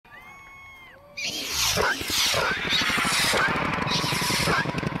Hey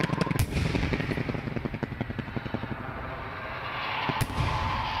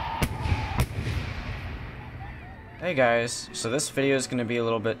guys, so this video is going to be a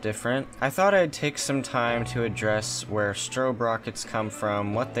little bit different. I thought I'd take some time to address where strobe rockets come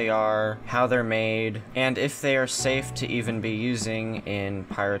from, what they are, how they're made, and if they are safe to even be using in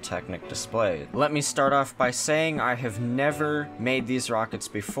pyrotechnic displays. Let me start off by saying I have never made these rockets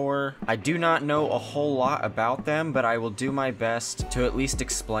before. I do not know a whole lot about them, but I will do my best to at least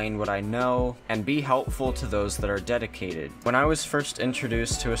explain what I know and be helpful to those that are dedicated. When I was first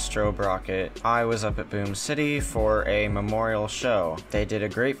introduced to a strobe rocket, I was up at Boom City for a memorial show. They did a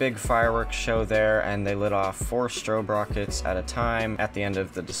great big fireworks show there, and they lit off 4 strobe rockets at a time at the end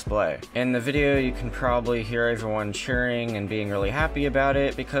of the display. In the video you can probably hear everyone cheering and being really happy about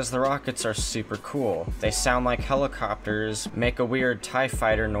it because the rockets are super cool. They sound like helicopters, make a weird TIE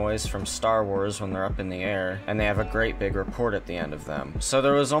fighter noise from Star Wars when they're up in the air, and they have a great big report at the end of them. So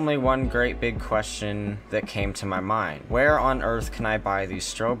there was only one great big question that came to my mind. Where on earth can I buy these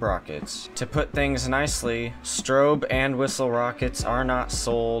strobe rockets? To put things nicely, strobe and whistle rockets are not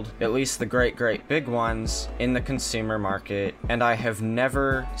sold, at least the great big ones, in the consumer market, and I have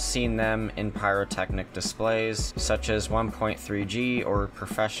never seen them in pyrotechnic displays such as 1.3G or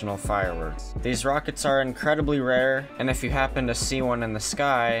professional fireworks. These rockets are incredibly rare, and if you happen to see one in the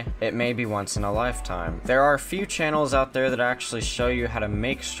sky, it may be once in a lifetime. There are a few channels out there that actually show you how to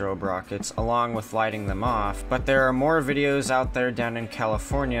make strobe rockets along with lighting them off, but there are more videos out there down in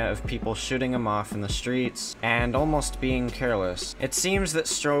California of people shooting them off in the streets and almost being careless. It seems that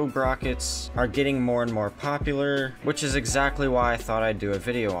strobe rockets are getting more and more popular, which is exactly why I thought I'd do a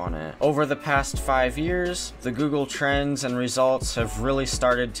video on it. Over the past 5 years, the Google trends and results have really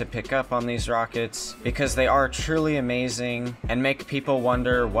started to pick up on these rockets because they are truly amazing and make people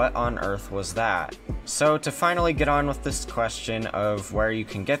wonder what on earth was that. So to finally get on with this question of where you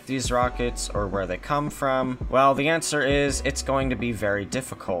can get these rockets or where they come from, well, the answer is it's going to be very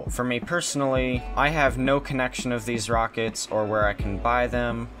difficult. For me personally, I have no connection of these rockets or where I can buy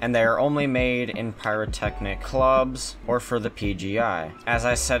them, and they are only made in pyrotechnic clubs or for the PGI. As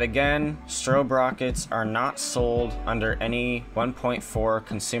I said again, strobe rockets are not sold under any 1.4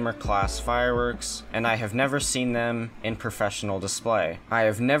 consumer class fireworks, and I have never seen them in professional display. I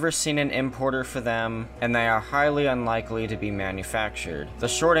have never seen an importer for them, and they are highly unlikely to be manufactured. The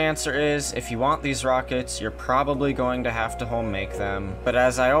short answer is, if you want these rockets, you're probably going to have to home make them, but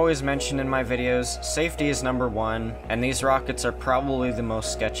as I always mention in my videos, safety is number one, and these rockets are probably the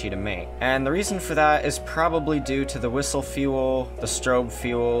most sketchy to make. And the reason for that is probably due to the whistle fuel, the strobe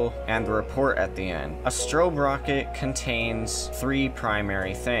fuel, and the report at the end. A strobe rocket contains 3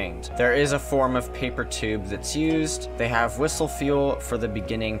 primary things. There is a form of paper tube that's used, they have whistle fuel for the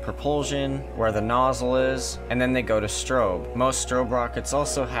beginning propulsion, where the nozzle is, and then they go to strobe. Most strobe rockets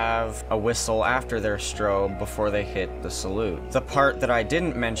also have a whistle after their strobe before they hit the salute. The part that I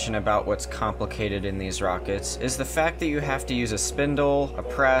didn't mention about what's complicated in these rockets is the fact that you have to use a spindle, a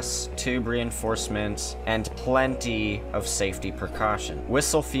press, tube reinforcements, and plenty of safety precaution.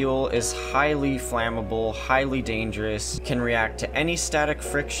 Whistle fuel is highly flammable, highly dangerous, can react to any static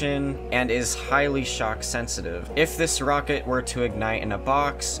friction, and is highly shock sensitive. If this rocket were to ignite in a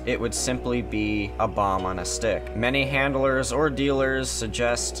box, it would simply be a bomb on a stick. Many handlers or dealers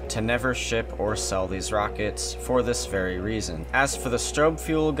suggest to never ship or sell these rockets for this very reason. As for the strobe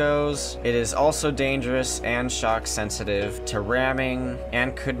fuel goes, it is also dangerous and shock sensitive to ramming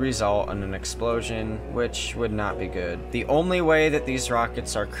and could result in an explosion, which would not be good. The only way that these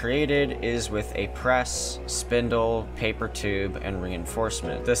rockets are created is with a press, spindle, paper tube, and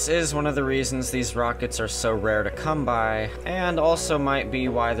reinforcement. This is one of the reasons these rockets are so rare to come by, and also might be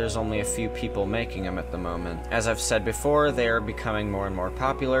why there's only a few people making them at the moment. As I've said before, they are becoming more and more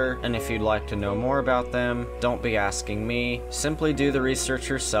popular, and if you'd like to know more about them, don't be asking me. Simply do the research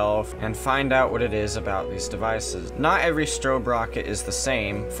yourself and find out what it is about these devices. Not every strobe rocket is the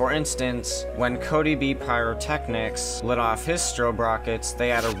same. For instance, when Cody B Pyrotechnics lit off his strobe rockets, they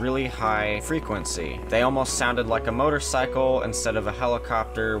had a really high frequency. They almost sounded like a motorcycle instead of a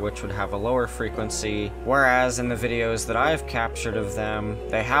helicopter, which would have a lower frequency, whereas in the videos that I've captured of them,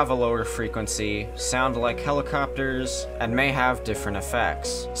 they have a lower frequency, sound like helicopters, and may have different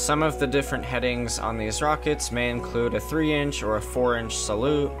effects. Some of the different headings on these rockets may include a 3-inch or a 4-inch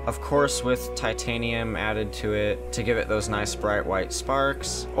salute, of course with titanium added to it to give it those nice bright white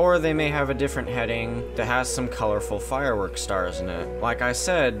sparks, or they may have a different heading that has some colorful fireworks stars in it. Like I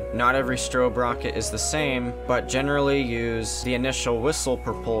said, not every strobe rocket is the same, but generally use the initial whistle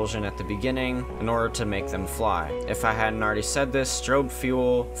propulsion at the beginning in order to make them fly. If I hadn't already said this, strobe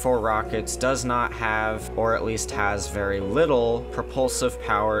fuel for rockets does does not have, or at least has very little, propulsive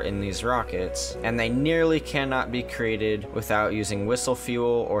power in these rockets, and they nearly cannot be created without using whistle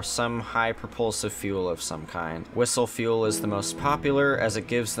fuel or some high propulsive fuel of some kind. Whistle fuel is the most popular as it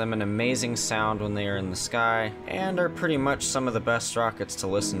gives them an amazing sound when they are in the sky, and are pretty much some of the best rockets to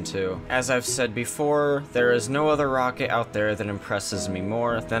listen to. As I've said before, there is no other rocket out there that impresses me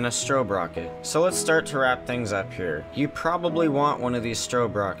more than a Strobe rocket. So let's start to wrap things up here. You probably want one of these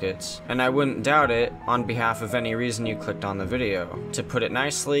Strobe rockets, and I wouldn't doubt it on behalf of any reason you clicked on the video. To put it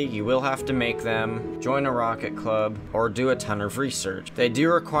nicely, you will have to make them, join a rocket club, or do a ton of research. They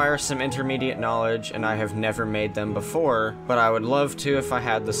do require some intermediate knowledge, and I have never made them before, but I would love to if I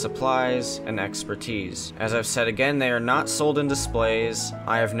had the supplies and expertise. As I've said again, they are not sold in displays,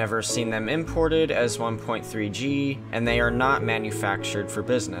 I have never seen them imported as 1.3G, and they are not manufactured for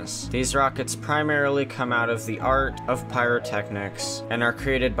business. These rockets primarily come out of the art of pyrotechnics and are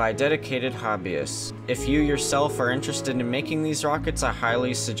created by dedicated hobbyists. If you yourself are interested in making these rockets, I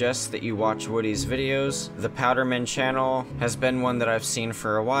highly suggest that you watch Woody's videos. The Powderman channel has been one that I've seen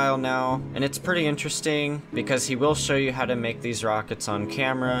for a while now, and it's pretty interesting because he will show you how to make these rockets on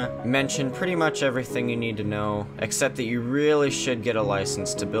camera, mention pretty much everything you need to know, except that you really should get a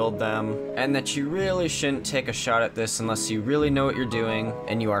license to build them, and that you really shouldn't take a shot at this unless you really know what you're doing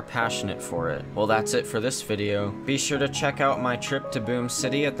and you are passionate for it. Well, that's it for this video. Be sure to check out my trip to Boom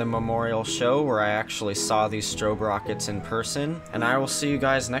City at the Memorial Show where I actually saw these Strobe rockets in person, and I will see you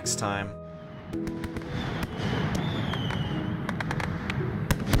guys next time.